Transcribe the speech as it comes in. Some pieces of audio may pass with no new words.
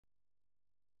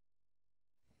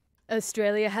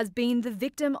Australia has been the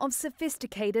victim of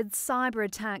sophisticated cyber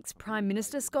attacks, Prime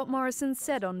Minister Scott Morrison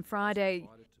said on Friday.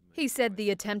 He said the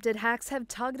attempted hacks have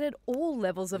targeted all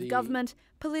levels of government,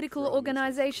 political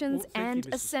organisations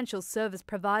and essential service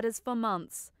providers for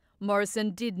months.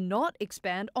 Morrison did not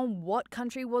expand on what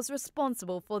country was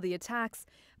responsible for the attacks,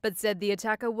 but said the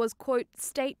attacker was, quote,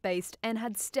 state-based and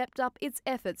had stepped up its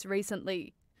efforts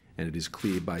recently. And it is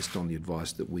clear, based on the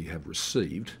advice that we have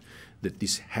received, that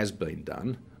this has been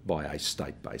done by a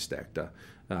state-based actor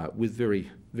with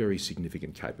very, very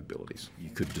significant capabilities.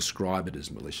 You could describe it as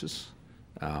malicious,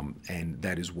 and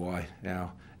that is why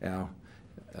our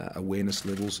awareness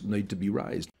levels need to be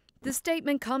raised. The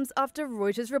statement comes after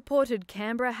Reuters reported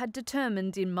Canberra had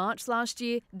determined in March last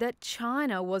year that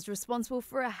China was responsible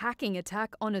for a hacking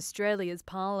attack on Australia's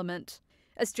parliament.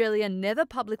 Australia never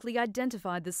publicly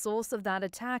identified the source of that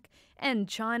attack, and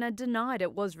China denied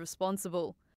it was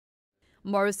responsible.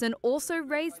 Morrison also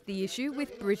raised the issue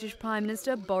with British Prime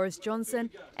Minister Boris Johnson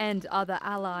and other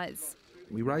allies.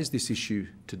 We raised this issue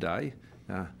today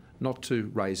not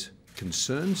to raise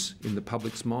concerns in the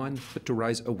public's mind, but to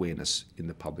raise awareness in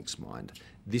the public's mind.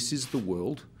 This is the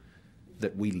world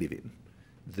that we live in.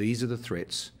 These are the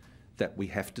threats that we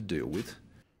have to deal with.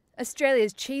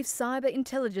 Australia's chief cyber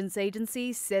intelligence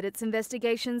agency said its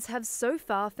investigations have so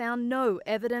far found no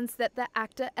evidence that the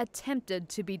actor attempted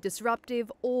to be disruptive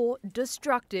or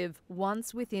destructive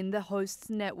once within the host's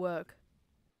network.